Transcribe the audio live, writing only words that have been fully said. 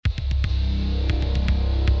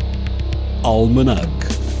Almanac.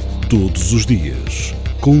 Todos os dias,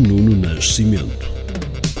 com Nuno Nascimento.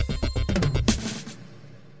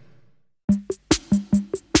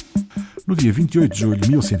 No dia 28 de julho de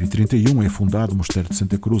 1131 é fundado o Mosteiro de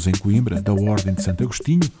Santa Cruz, em Coimbra, da Ordem de Santo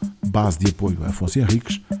Agostinho, base de apoio a Afonso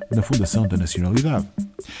Henriques, na fundação da nacionalidade.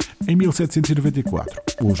 Em 1794,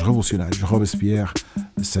 os revolucionários Robespierre,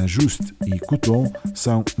 Saint-Just e Couthon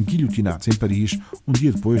são guilhotinados em Paris, um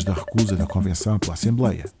dia depois da recusa da Convenção pela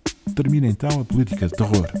Assembleia. Termina então a política de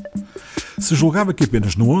terror. Se julgava que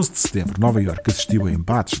apenas no 11 de setembro Nova Iorque assistiu a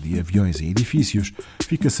embates de aviões em edifícios,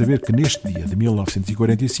 fica a saber que neste dia de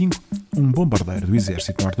 1945, um bombardeiro do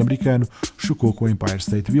exército norte-americano chocou com o Empire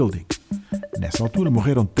State Building. Nessa altura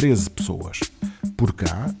morreram 13 pessoas. Por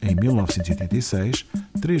cá, em 1986,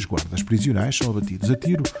 3 guardas prisionais são abatidos a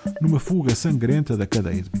tiro numa fuga sangrenta da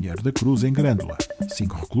cadeia de Pinheiro da Cruz, em Grândola.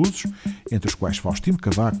 5 reclusos, entre os quais Faustino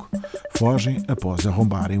Cavaco, fogem após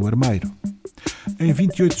arrombarem o armeiro. Em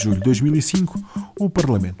 28 de julho de 2005, o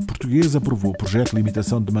Parlamento português aprovou o projeto de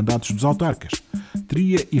limitação de mandatos dos autarcas.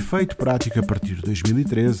 Teria efeito prático a partir de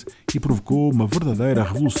 2013 e provocou uma verdadeira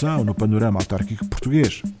revolução no panorama autárquico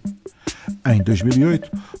português. Em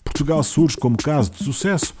 2008, Portugal surge como caso de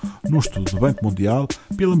sucesso num estudo do Banco Mundial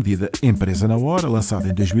pela medida Empresa na Hora, lançada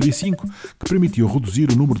em 2005, que permitiu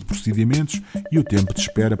reduzir o número de procedimentos e o tempo de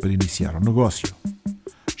espera para iniciar um negócio.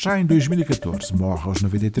 Já em 2014, morre aos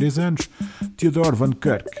 93 anos Theodore Van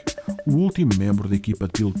Kirk, o último membro da equipa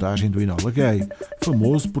de pilotagem do Enola Gay,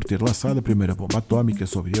 famoso por ter lançado a primeira bomba atómica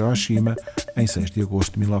sobre Hiroshima em 6 de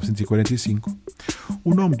agosto de 1945.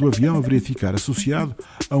 O nome do avião haveria de ficar associado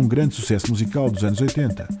a um grande sucesso musical dos anos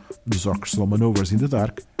 80, dos Orchestral Maneuvers in the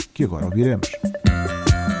Dark, que agora ouviremos.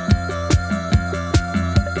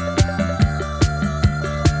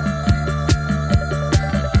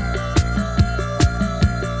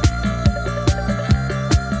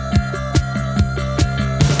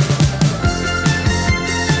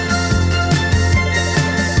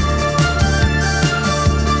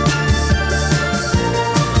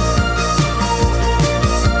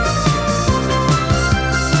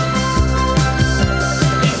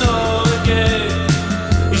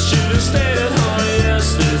 Stayed at home.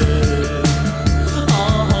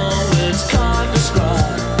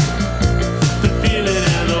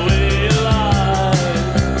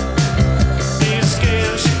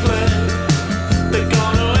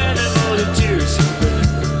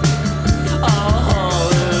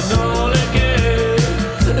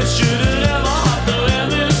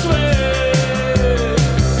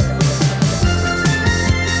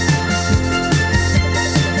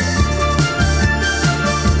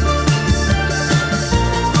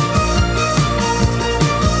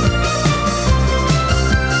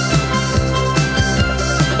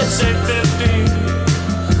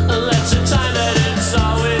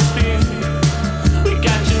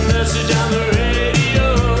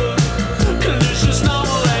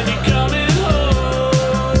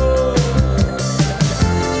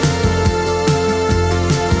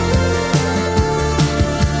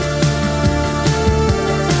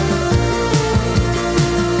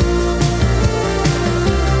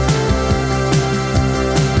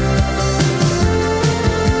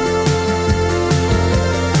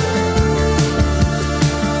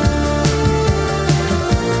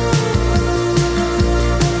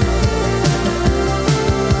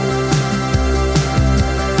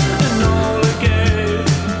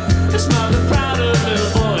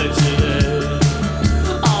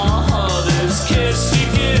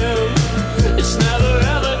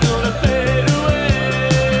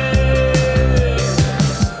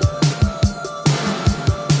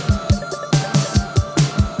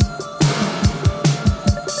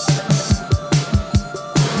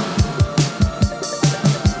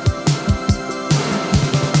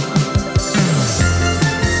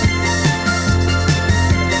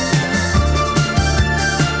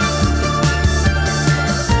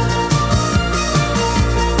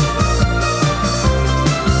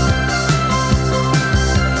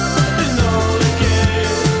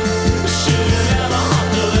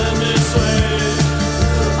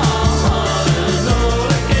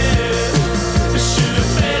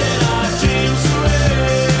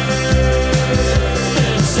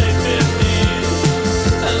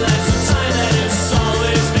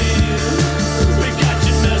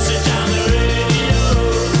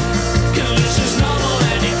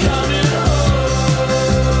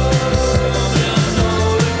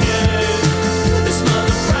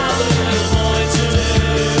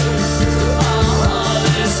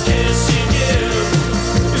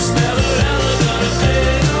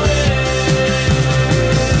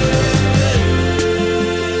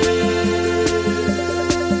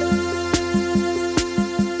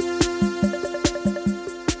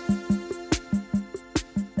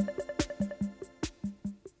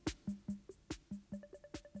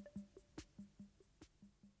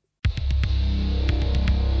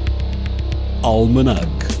 Almanac.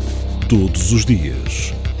 Todos os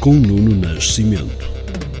dias, com Nuno Nascimento.